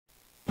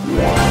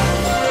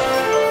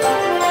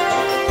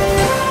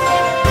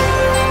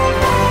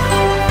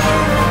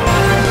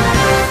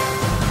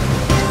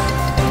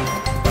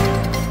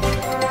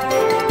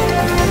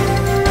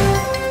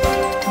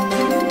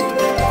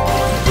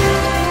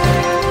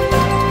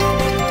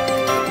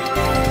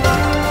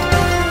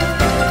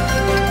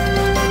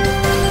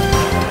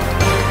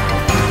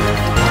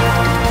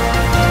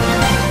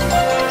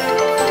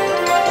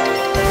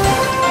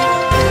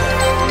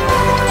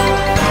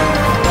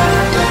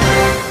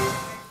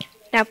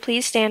Now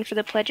please stand for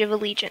the Pledge of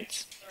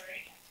Allegiance.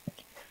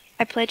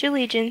 I pledge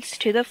allegiance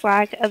to the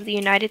flag of the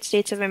United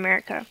States of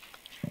America,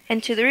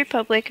 and to the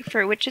republic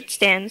for which it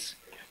stands,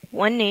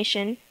 one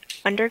nation,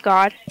 under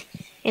God,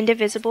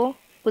 indivisible,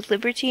 with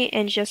liberty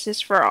and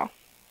justice for all.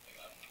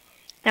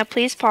 Now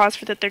please pause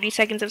for the 30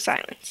 seconds of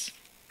silence.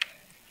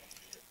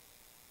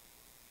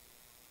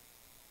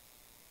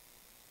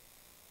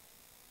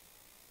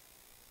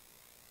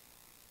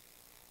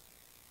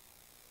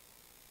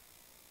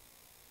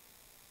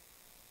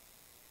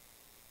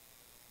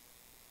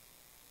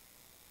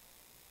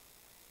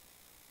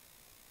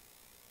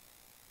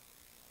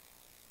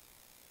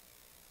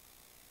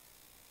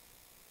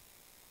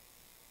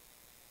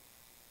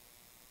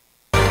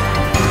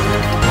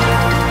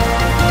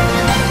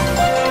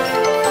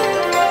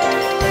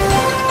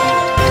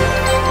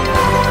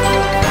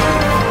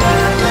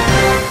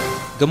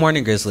 Good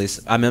morning, Grizzlies.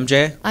 I'm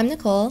MJ. I'm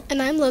Nicole.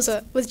 And I'm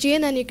Loza, with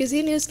GNN, your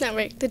Grizzly News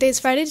Network. Today is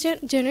Friday,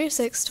 January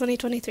 6,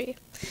 2023.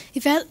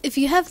 If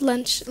you have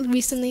lunch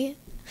recently,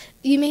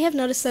 you may have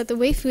noticed that the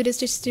way food is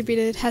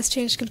distributed has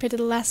changed compared to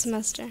the last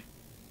semester.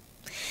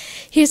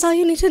 Here's all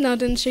you need to know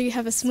to ensure you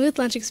have a smooth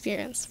lunch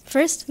experience.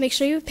 First, make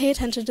sure you pay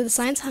attention to the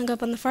signs hung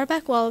up on the far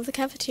back wall of the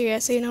cafeteria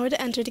so you know where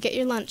to enter to get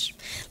your lunch.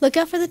 Look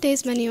out for the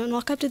day's menu and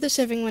walk up to the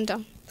serving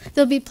window.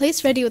 There'll be a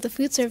place ready with the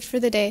food served for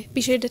the day.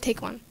 Be sure to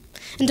take one.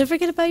 And don't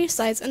forget about your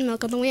sides and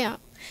milk on the way out.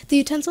 The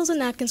utensils and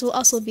napkins will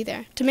also be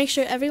there. To make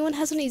sure everyone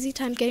has an easy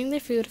time getting their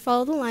food,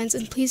 follow the lines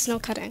and please no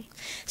cutting.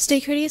 Stay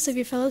courteous of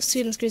your fellow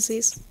students,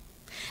 Grizzlies.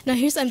 Now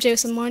here's MJ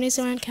with some more news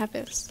around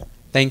campus.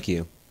 Thank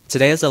you.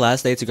 Today is the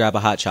last day to grab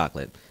a hot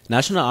chocolate.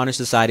 National Honor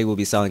Society will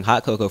be selling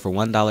hot cocoa for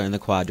 $1 in the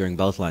quad during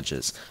both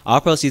lunches. All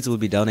proceeds will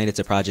be donated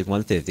to Project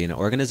 150, an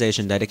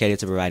organization dedicated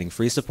to providing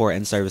free support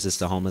and services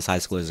to homeless high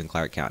schoolers in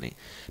Clark County.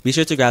 Be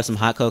sure to grab some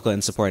hot cocoa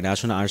and support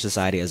National Honor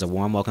Society as a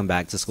warm welcome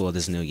back to school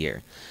this new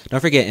year.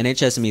 Don't forget,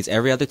 NHS meets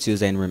every other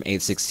Tuesday in room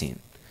 816.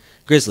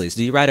 Grizzlies,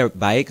 do you ride a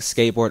bike,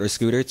 skateboard, or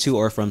scooter to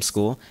or from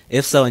school?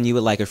 If so and you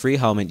would like a free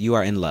helmet, you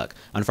are in luck.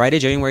 On Friday,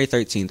 January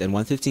 13th at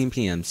 1:15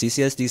 p.m.,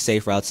 CCSD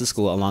Safe routes to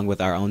school along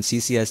with our own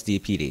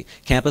CCSD PD.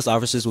 Campus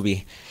officers will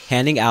be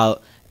handing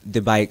out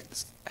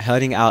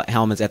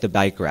helmets at the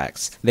bike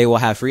racks. They will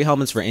have free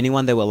helmets for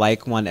anyone that would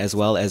like one as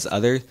well as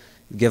other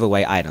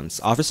giveaway items.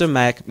 Officer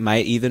Mack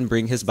might even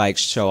bring his bike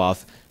to show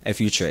off a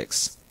few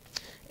tricks.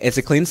 It's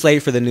a clean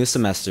slate for the new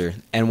semester,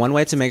 and one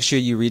way to make sure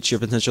you reach your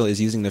potential is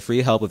using the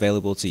free help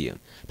available to you.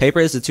 Paper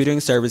is the tutoring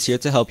service here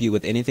to help you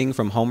with anything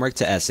from homework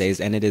to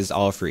essays, and it is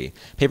all free.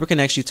 Paper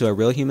connects you to a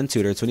real human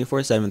tutor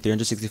 24/7,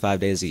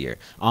 365 days a year,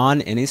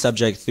 on any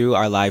subject through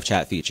our live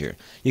chat feature.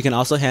 You can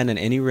also hand in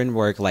any written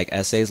work like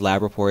essays,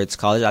 lab reports,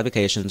 college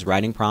applications,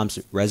 writing prompts,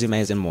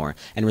 resumes, and more,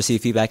 and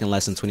receive feedback in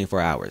less than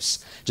 24 hours.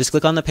 Just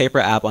click on the Paper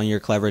app on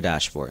your clever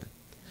dashboard.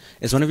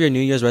 Is one of your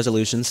New Year's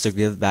resolutions to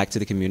give back to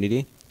the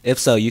community? If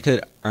so, you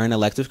could earn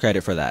elective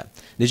credit for that.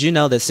 Did you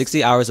know that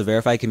 60 hours of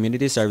verified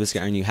community service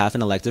can earn you half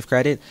an elective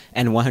credit,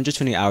 and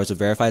 120 hours of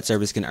verified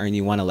service can earn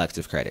you one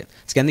elective credit?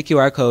 Scan the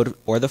QR code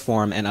or the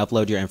form and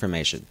upload your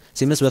information.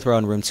 See Ms. Withrow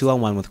in room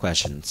 201 with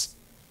questions.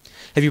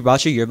 Have you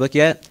bought your yearbook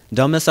yet?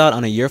 Don't miss out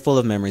on a year full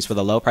of memories for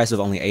the low price of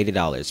only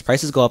 $80.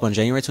 Prices go up on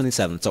January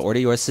 27th, so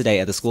order yours today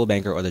at the school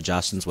banker or the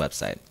Johnston's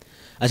website.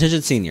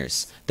 Attention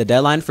seniors. The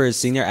deadline for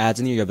senior ads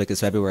in your yearbook is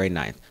February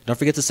 9th. Don't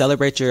forget to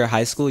celebrate your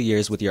high school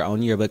years with your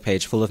own yearbook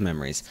page full of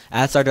memories.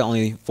 Ads start at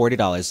only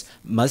 $40,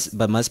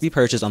 but must be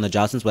purchased on the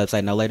Johnston's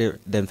website no later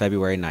than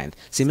February 9th.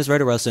 See Ms.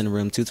 Verderosa in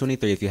room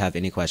 223 if you have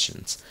any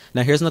questions.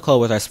 Now here's Nicole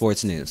with our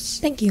sports news.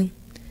 Thank you.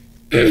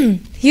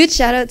 Huge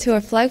shout out to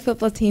our flag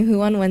football team who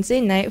won Wednesday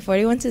night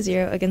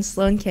 41-0 against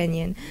Sloan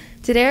Canyon.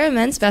 Today our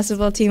men's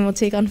basketball team will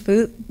take on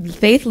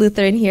Faith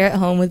Lutheran here at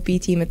home with B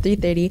team at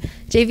 3:30,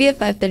 JV at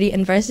 5:30,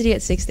 and varsity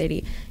at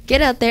 6:30.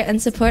 Get out there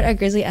and support our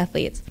Grizzly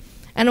athletes.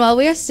 And while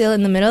we are still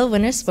in the middle of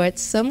winter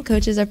sports, some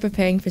coaches are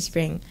preparing for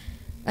spring.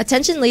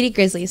 Attention Lady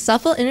Grizzlies,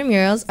 softball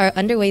intramurals are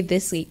underway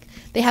this week.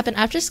 They happen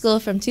after school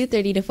from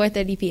 2:30 to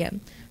 4:30 p.m.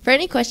 For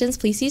any questions,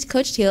 please see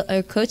Coach Teal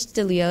or Coach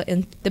DeLeo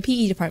in the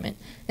PE department.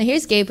 Now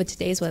here's Gabe with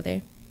today's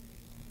weather.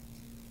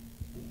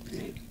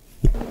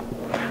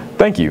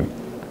 Thank you.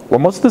 While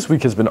most of this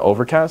week has been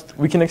overcast,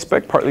 we can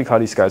expect partly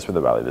cloudy skies for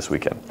the valley this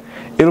weekend.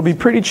 It'll be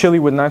pretty chilly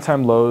with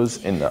nighttime lows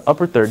in the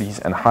upper 30s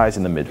and highs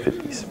in the mid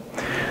 50s.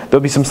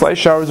 There'll be some slight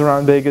showers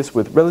around Vegas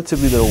with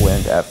relatively little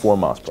wind at 4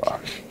 miles per hour.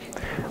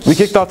 We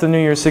kicked off the New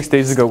Year 6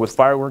 days ago with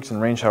fireworks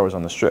and rain showers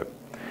on the Strip.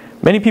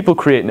 Many people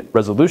create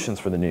resolutions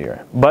for the New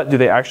Year, but do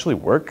they actually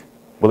work?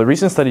 Well, a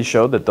recent study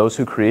showed that those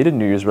who created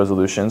New Year's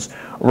resolutions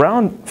were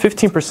around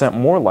 15%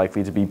 more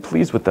likely to be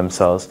pleased with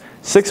themselves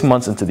 6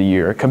 months into the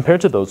year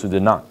compared to those who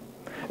did not.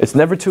 It's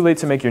never too late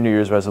to make your New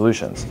Year's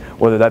resolutions,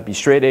 whether that be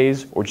straight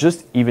A's or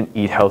just even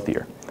eat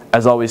healthier.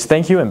 As always,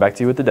 thank you, and back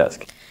to you at the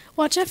desk.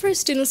 Watch out for a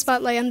student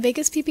spotlight on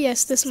Vegas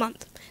PBS this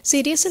month.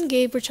 Sadius and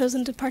Gabe were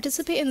chosen to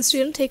participate in the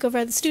student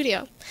takeover at the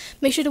studio.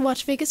 Make sure to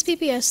watch Vegas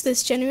PBS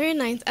this January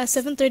 9th at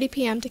 7:30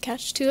 p.m. to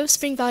catch 2 of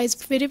Spring Valley's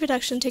video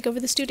production take over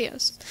the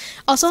studios.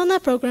 Also on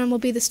that program will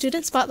be the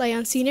student spotlight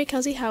on senior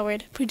Kelsey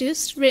Howard,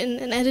 produced, written,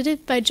 and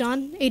edited by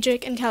John,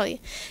 Adric, and Kelly.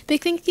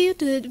 Big thank you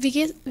to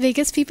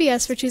Vegas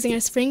PBS for choosing our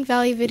Spring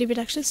Valley video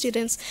production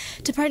students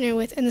to partner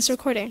with in this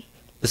recording.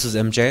 This is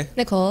MJ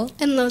Nicole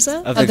And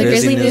Loza of the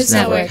Grizzly News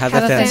Network. Have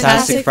a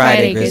fantastic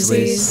Friday,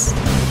 Grizzlies.